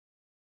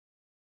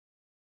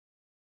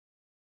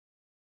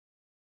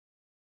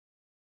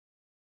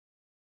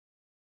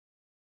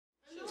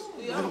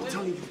I'm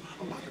telling you,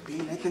 I'm about to be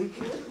in that thing.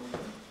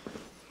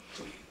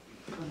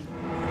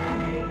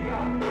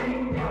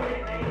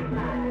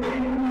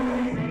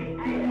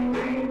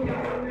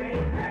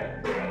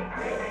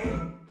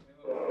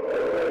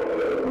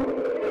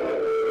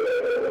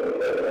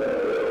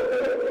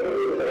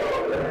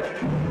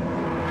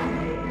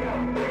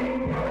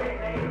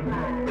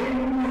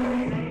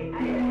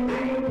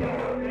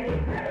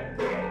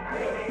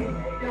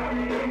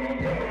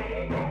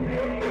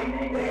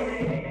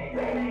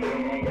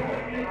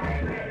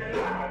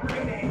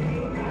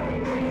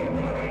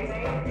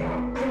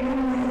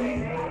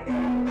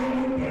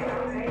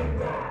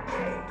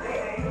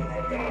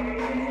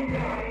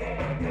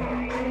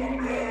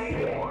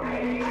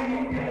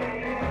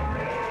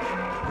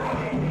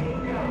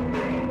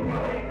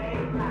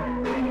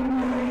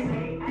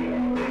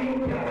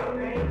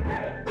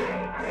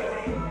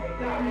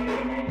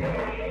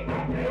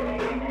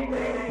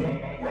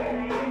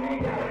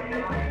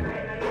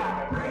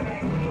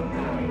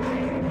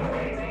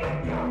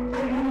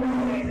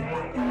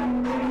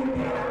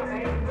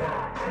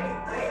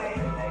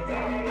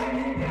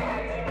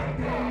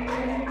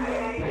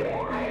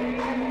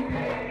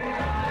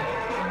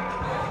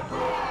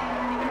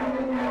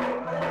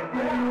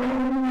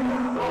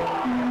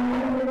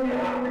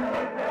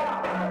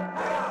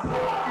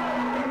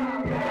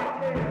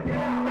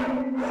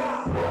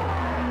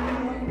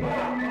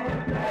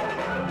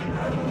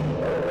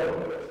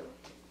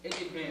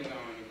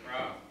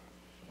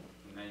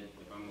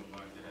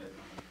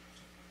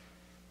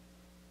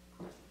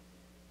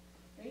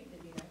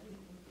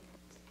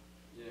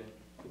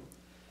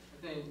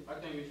 I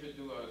think we should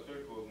do a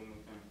circle one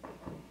more time.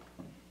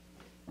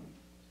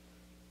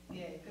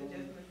 Yeah, because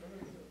just for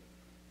rehearsal.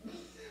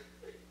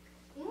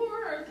 Who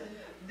rehearsing?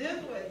 This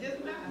way, just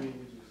now.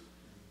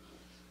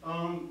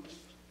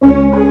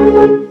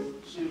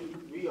 Should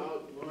we all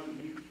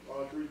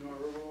three gonna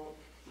roll?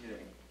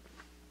 Yeah.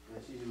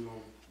 And she's just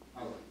gonna.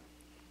 Alright.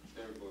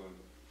 Circle.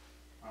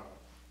 Alright.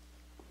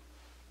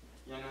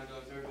 Y'all not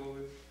doing circle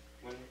with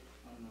when?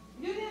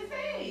 You didn't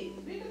say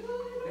it. We can do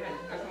it. Yeah,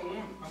 that's what I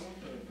want. I want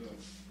to do it.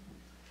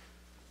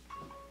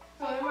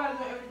 So everybody's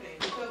doing everything.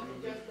 So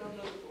just don't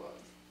know what.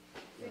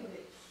 Sing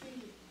it. Sing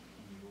it.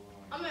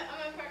 I'm in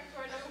practice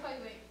right now. I'm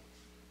playing it.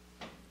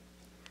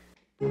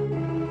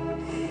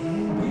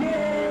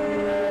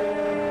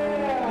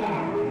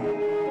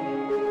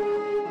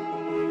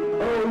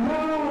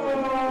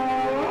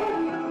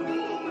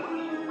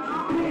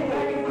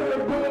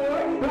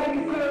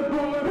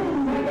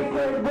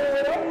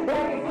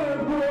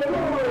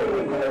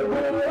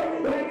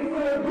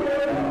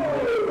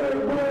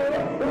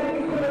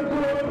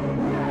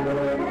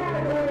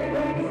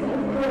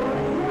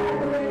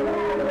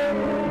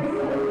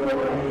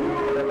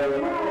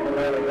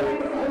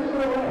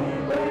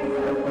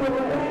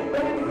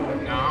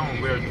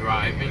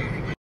 Driving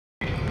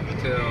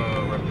to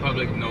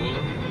Republic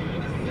NOLA.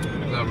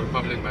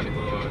 Republic about to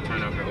go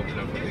turn up and open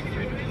up for Big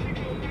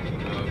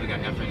Freedia. We got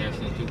FNS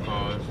in 2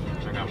 cars.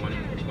 I got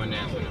one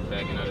dance in the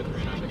back, another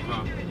 3 in the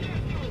car.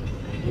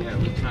 Yeah,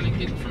 we're trying to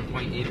get from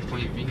point A to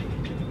point B.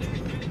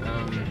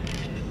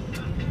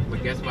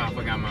 But guess what? I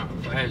forgot my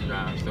flash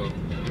drive, so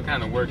I'm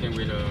kind of working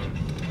with a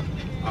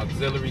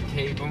auxiliary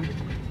cable,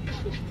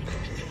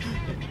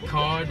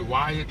 card,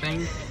 wire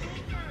thing,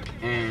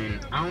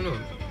 and I don't know.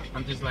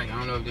 I'm just like, I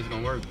don't know if this is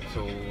gonna work.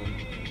 So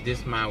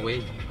this my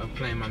way of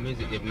playing my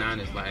music. If not,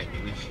 it's like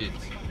we should.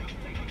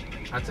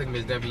 I took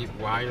Miss Debbie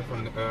wire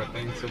from the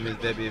thing. So Miss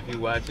Debbie, if you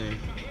watching,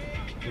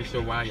 make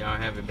sure why y'all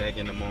have it back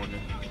in the morning.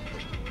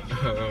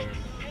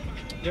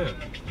 Yeah,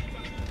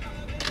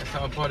 that's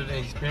all part of the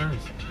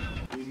experience.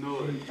 You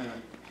know it. You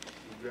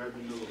grab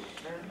your nose.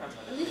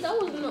 At least I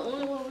wasn't the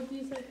only one with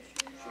these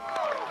extras.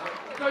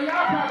 So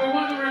y'all probably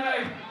wondering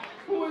like,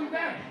 who is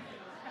that?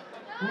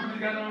 Who just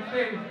got on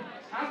stage?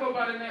 I go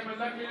by the name of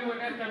Lucky Lou, and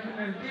that's something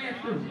that's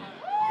dance through.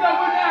 So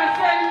when I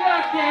say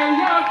Lucky,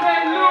 y'all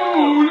say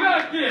Lou,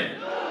 Lucky,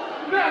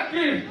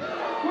 Lucky.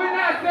 When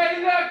I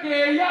say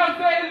Lucky, y'all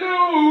say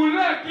Lou,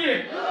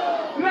 Lucky,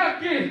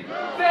 Lucky.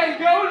 Say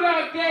go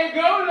Lucky,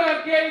 go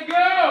Lucky,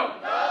 go.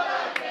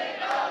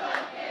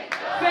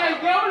 Say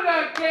go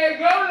Lucky,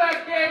 go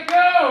Lucky,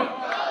 go.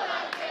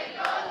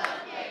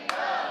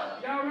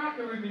 Y'all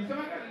rocking with me, so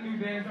I got a new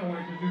dance I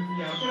want to introduce to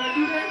y'all. Can I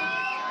do that?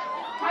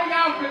 How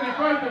y'all feeling,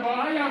 first of all?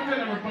 How y'all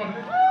feeling,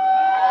 Republic?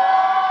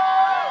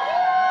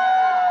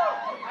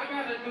 I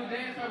got a new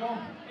dance I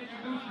want to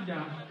introduce to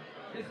y'all.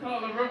 It's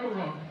called a river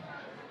walk.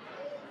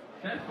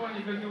 That's funny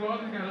because New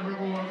Orleans got a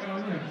river walk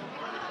out here.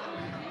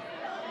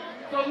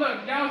 So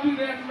look, y'all do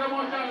that because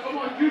I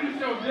want you to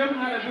show them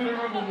how to do the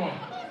river walk.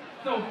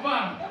 So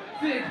 5,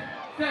 6,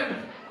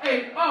 7,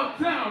 8,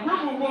 uptown,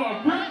 river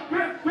walk,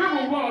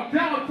 river walk,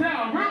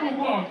 downtown, river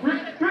walk,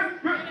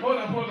 hold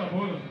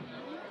up.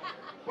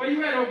 Where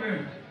you at over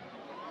there?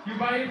 You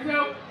by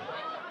yourself?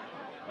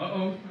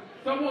 Uh-oh.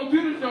 So I want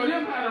you to show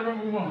them how to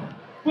river walk.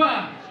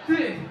 5,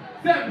 6,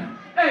 7,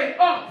 8,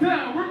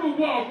 uptown, river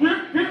walk,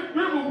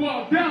 river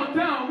walk,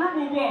 downtown,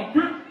 river walk,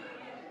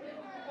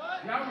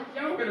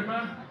 Y'all with it,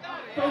 man?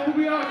 So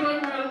we all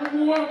talking about the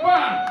Riverwalk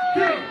 5,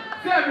 6,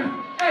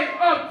 7, 8,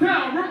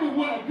 uptown,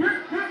 Riverwalk,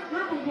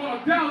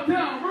 Riverwalk,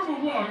 downtown,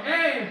 Riverwalk.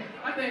 Hey,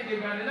 I think they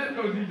got it. Let's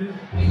go, DJ.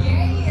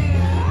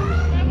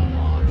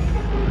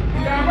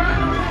 Y'all right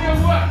over here,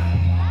 what?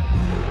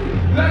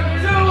 Lucky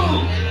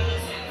Lou.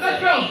 Let's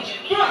go.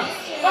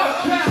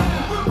 Uptown,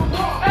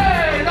 Riverwalk.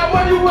 Hey, now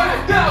where you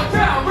at?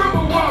 Downtown,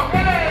 Riverwalk.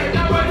 Hey,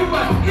 now where you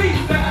at?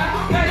 East side,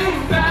 that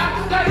east side,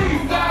 that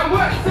east side,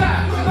 west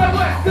side, that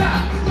west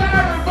side. Now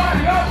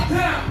everybody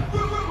uptown.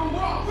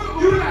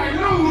 You like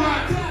Lou,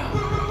 right?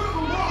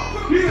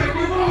 You like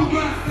you move,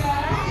 right?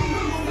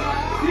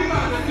 You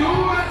about to do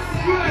it?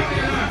 You like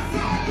that,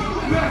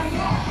 huh?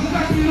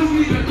 Lucky Lou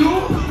need to do.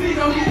 Please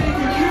don't get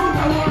confused.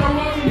 I wanna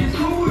walk in this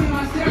school and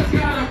my steps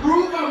got a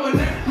groove. I will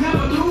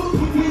never lose.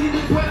 Meaning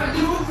is what I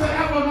do.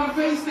 Forever my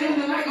face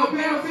standing like a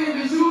pair of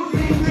favorite shoes.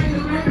 Ain't ready to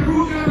break the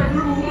roof. Got a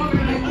river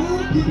walking like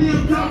ooh. Keep me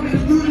up talking to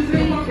do this.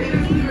 They walking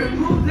that's living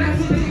proof. That's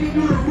it. They can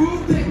do the roof.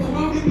 Take a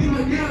walk in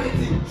my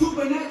galaxy.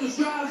 Supernatural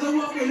strides. I'm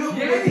walking over.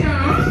 Yeah.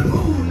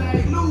 Ooh,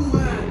 like Lou,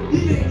 he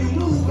make you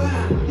move,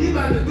 he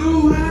about to do,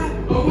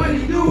 or what he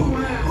do, ooh,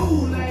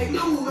 like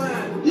Lou,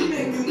 he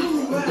make you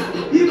move,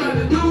 he about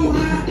to do,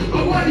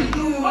 or what he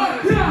do,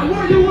 uptown,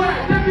 where you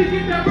at? Let me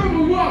get that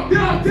Riverwalk,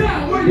 downtown,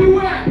 where you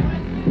at?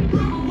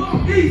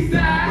 Riverwalk, east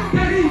side,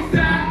 that east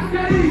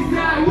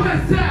side,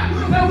 west side,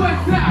 that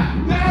west side,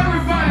 now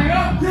everybody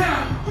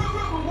uptown,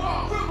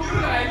 you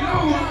like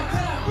Lou,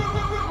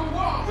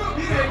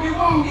 he make you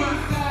move,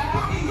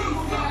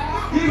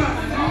 he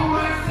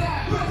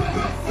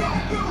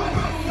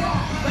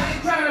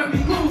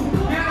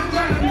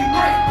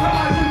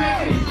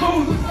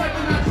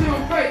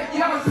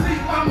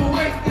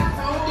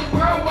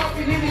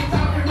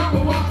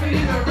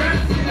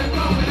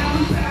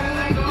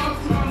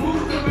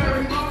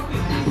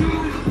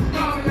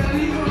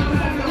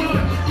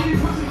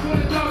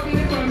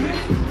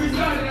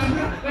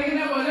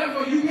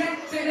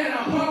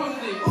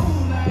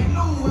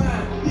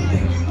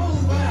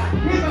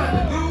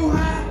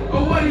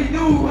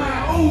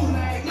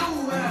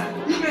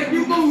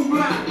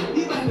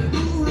about to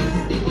do,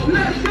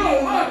 let's go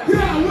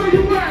uptown, where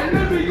you at?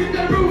 Let me get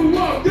that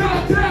Riverwalk,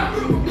 downtown.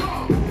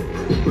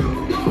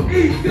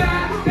 East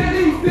side, that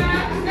east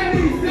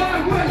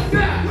side, west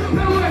side,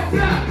 the west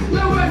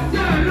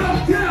side,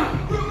 uptown.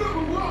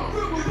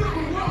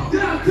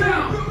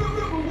 Downtown.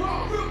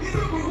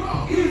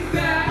 East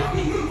side,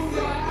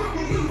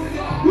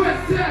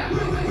 west side,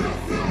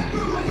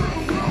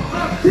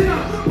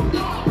 uptown.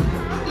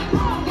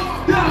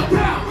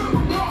 Downtown.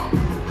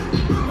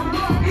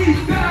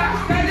 East side,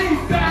 that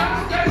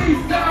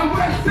east side,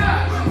 west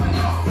side.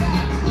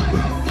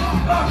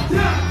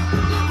 Uptown.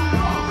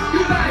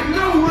 You like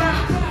Lou,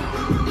 right?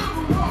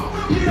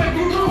 You like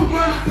you move,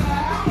 right?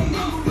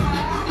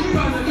 You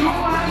about to do,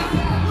 right?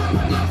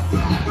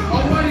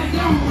 Or what he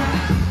do,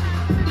 right?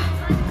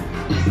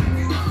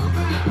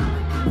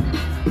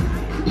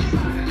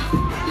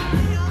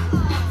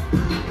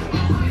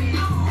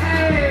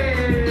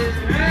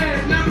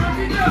 Hey, now what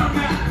you doing,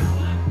 man?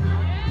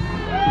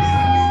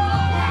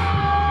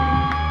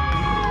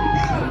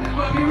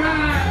 Fucking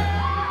right.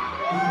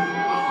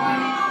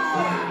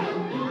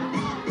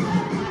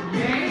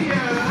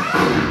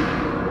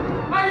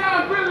 How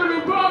y'all feeling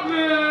in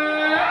Brooklyn?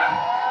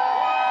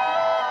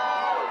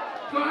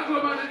 So I go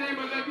by the name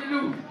of Lucky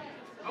Lou.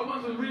 I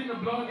once was reading a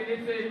blog and they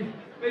say,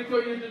 make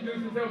sure you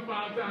introduce yourself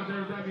 5 times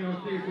every time you're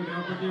on stage so they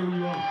don't forget who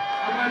you are.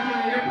 I'm not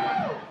doing hip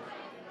hop.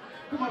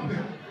 Come up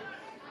here.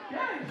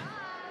 Yeah.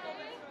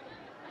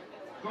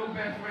 Go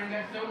best friend,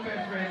 that's no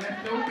best friend,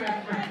 that's no best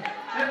friend.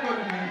 Let's go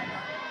to man.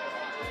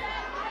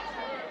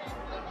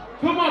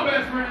 Come on,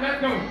 best friend, let's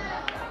go.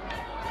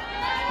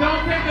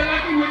 Don't take the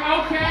lucky with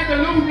okay the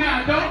Lou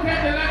now. Don't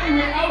take the lucky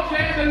with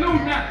okay the Lou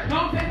now.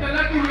 Don't take the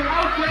lucky with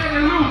okay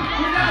the Lou.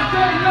 When y'all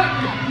say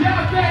lucky,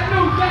 y'all say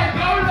Lou, say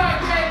go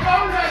lucky, go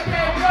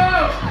lucky, go.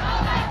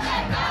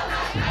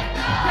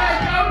 Say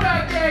go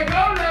lucky,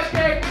 go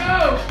lucky,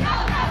 go.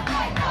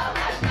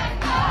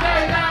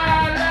 Say la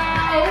la,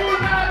 ooh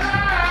la la.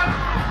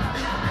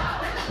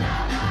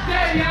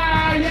 Say ya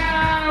ya,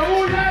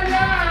 ooh la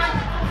la.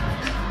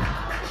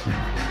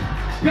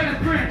 Best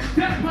friend,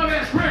 that's my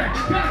best friend.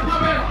 That's my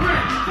best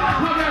friend. That's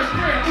my best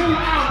friend. Ooh,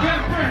 our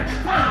best friend.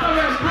 That's my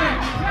best friend.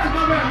 That's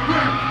my best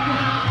friend.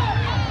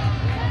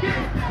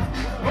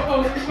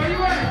 Uh-oh, where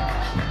you at?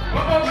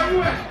 Uh-oh, where you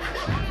at?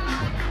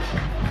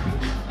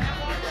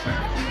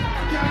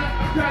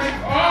 Okay.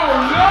 Oh,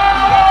 no!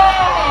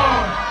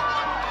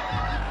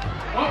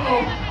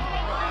 Uh-oh.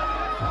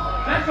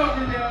 Let's go,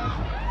 Danielle.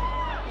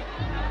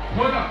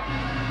 Hold up.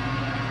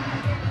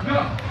 No,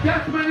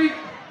 that's my nigga.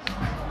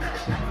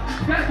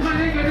 That's my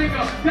nigga,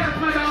 that's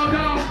my dog,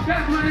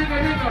 that's my nigga,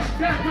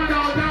 that's my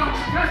dog,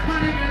 that's my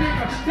nigga,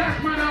 that's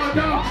my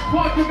dog.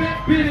 Want to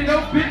bit it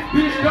up, bit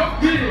it up,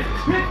 get it.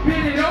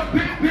 Bit it up,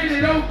 bit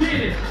it up,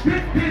 get it.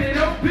 Bit it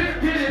up,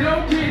 bit it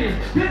up, get it.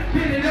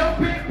 Bit it up,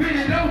 bit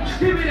it up.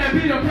 Give me that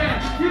beat up man,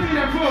 give me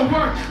that full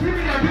work, give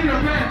me that beat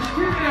up man,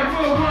 give me that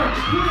full work,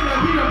 give me that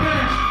beat up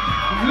man.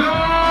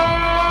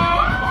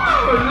 Lord,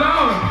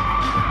 Lord.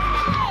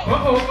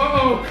 Kilo,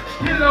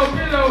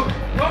 kilo.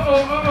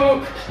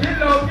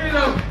 Kilo,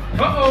 kilo.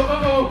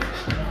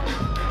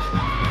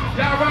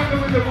 Y'all rockin'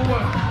 with number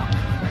one.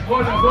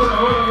 Hold up.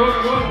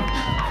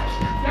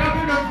 Y'all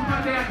give it up for my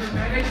dancers,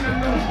 man. They come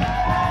loose.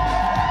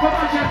 Come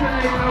on, Justin,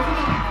 lady, come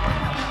on.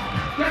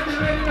 Justin,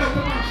 lady,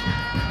 come on.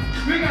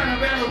 We got a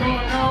battle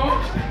going on.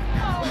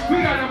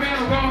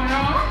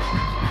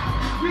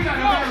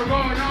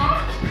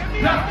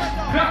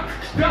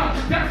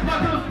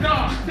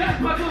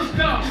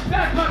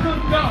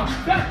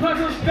 That's my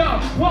little star.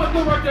 Want to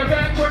work the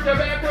back,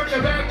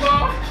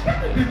 ball.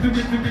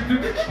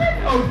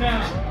 Oh,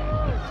 now.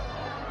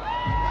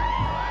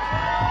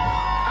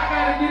 I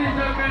gotta get this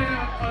young man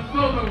a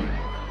solo.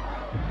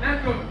 Let's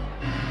go.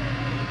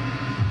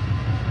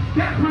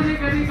 That's my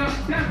nigga,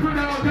 that's my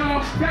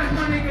dog, that's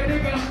my nigga,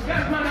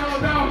 that's my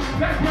dog,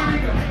 that's my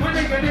nigga, my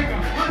nigga,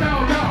 my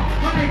dog,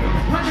 my nigga,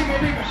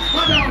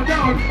 my dog,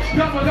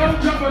 double O,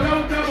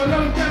 70, double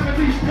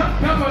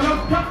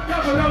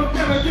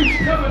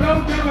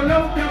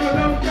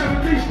O,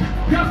 70,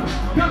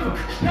 double,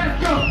 let's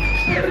go.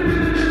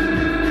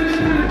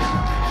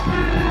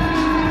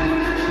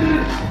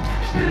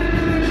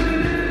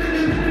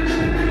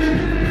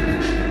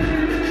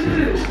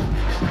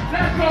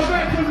 Let's go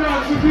back to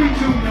what we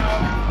do now.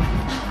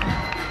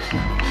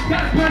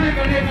 That's my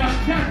nigga,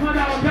 that's my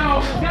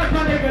dog, that's my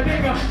nigga,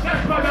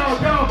 that's my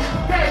dog.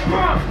 Say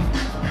crump.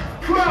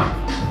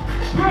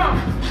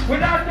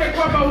 When I say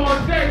crump, I want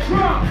to say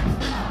crump.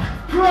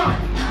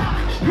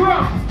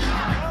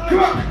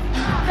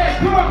 Say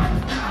crump.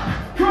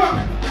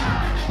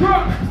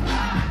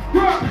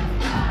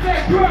 Say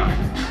crump.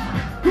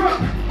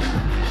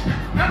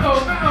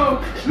 Uh-oh.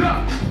 Look,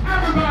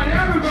 everybody.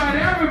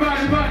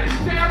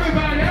 Say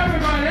everybody.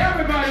 Everybody.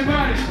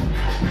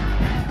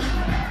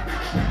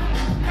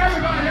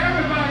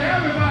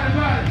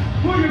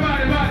 Move your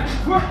body.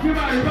 Work your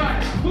body.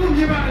 Move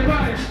your body.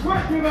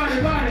 Work your body.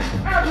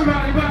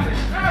 Everybody.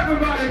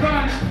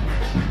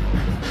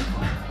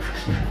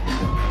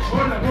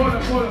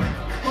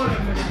 Hold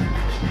up, nigga.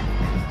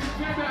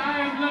 Remember, I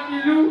am Lucky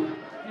Lou,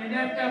 and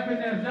that's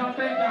FNS. Y'all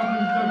thank y'all for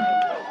this.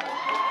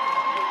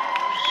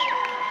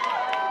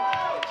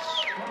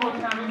 One more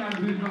time, we gotta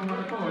do this on the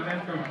floor.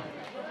 Let's go.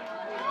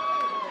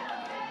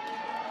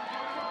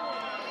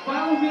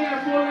 Follow me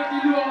at Lucky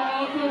Lou on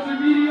all social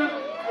media.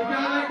 If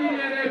y'all like any of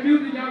that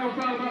music, y'all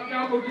gonna follow up.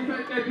 Y'all go get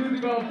that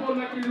music on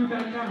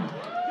ForLuckyLou.com.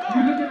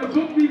 You look at the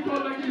book me,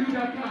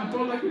 ForLuckyLou.com.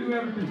 ForLuckyLou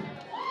everything.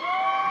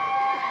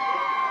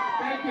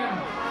 Thank y'all.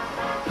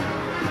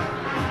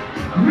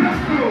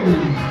 Let's go.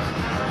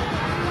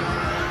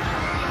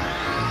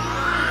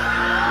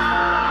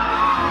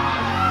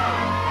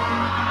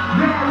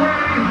 Y'all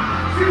ready?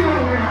 See what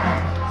we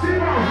are.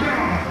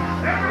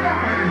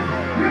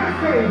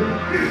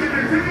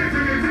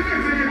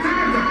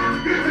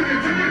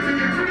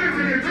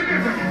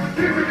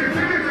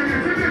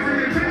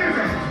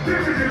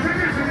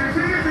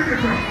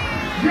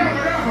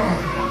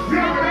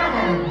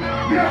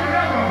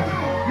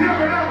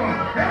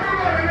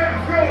 Everybody,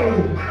 let's go.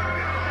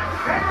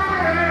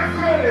 Everybody, let's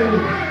go.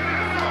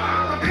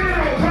 In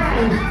no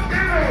pound.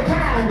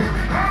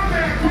 I'm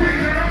that queen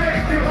and I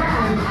make you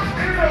loud.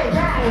 In no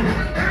pound.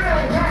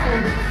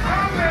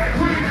 I'm that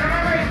queen and I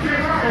make you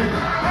loud.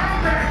 I'm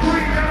that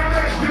queen and I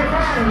make you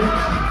loud.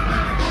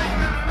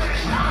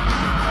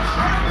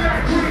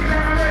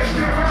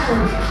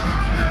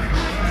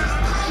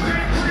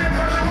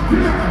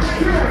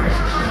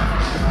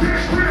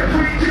 Get clear,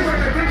 queen. You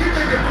ain't the thing you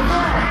think it's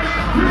tomorrow.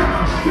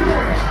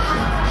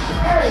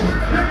 Oh,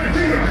 let me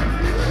see it.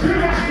 You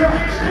got to go.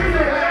 Move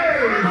your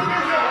legs.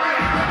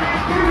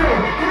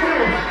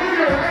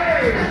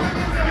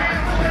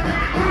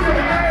 Move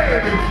your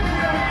legs.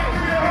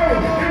 Oh,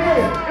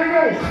 it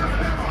goes.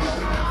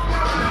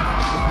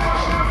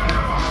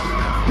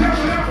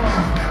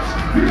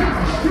 You got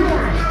to do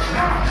it.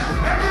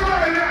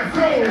 Everybody, let's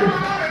go.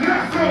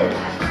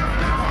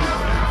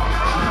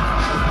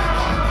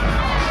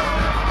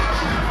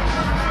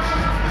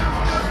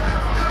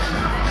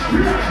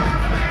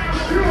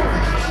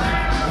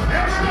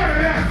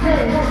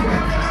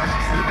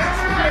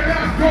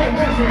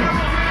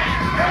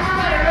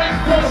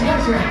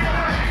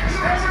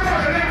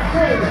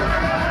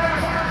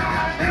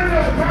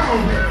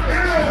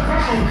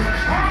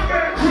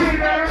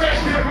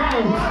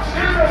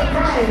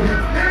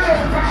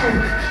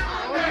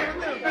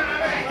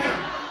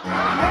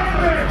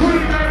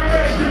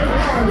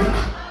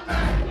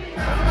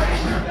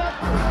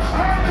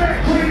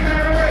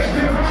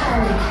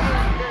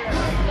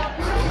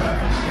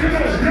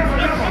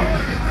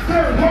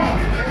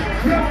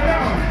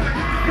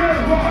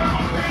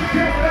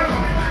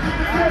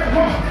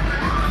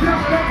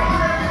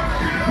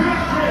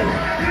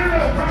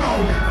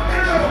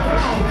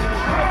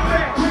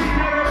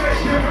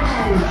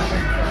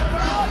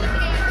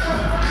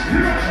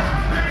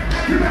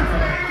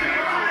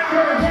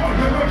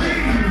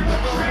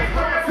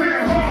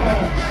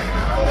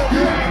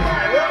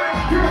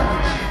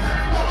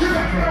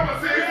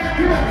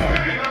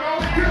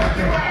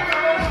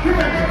 Come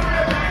on.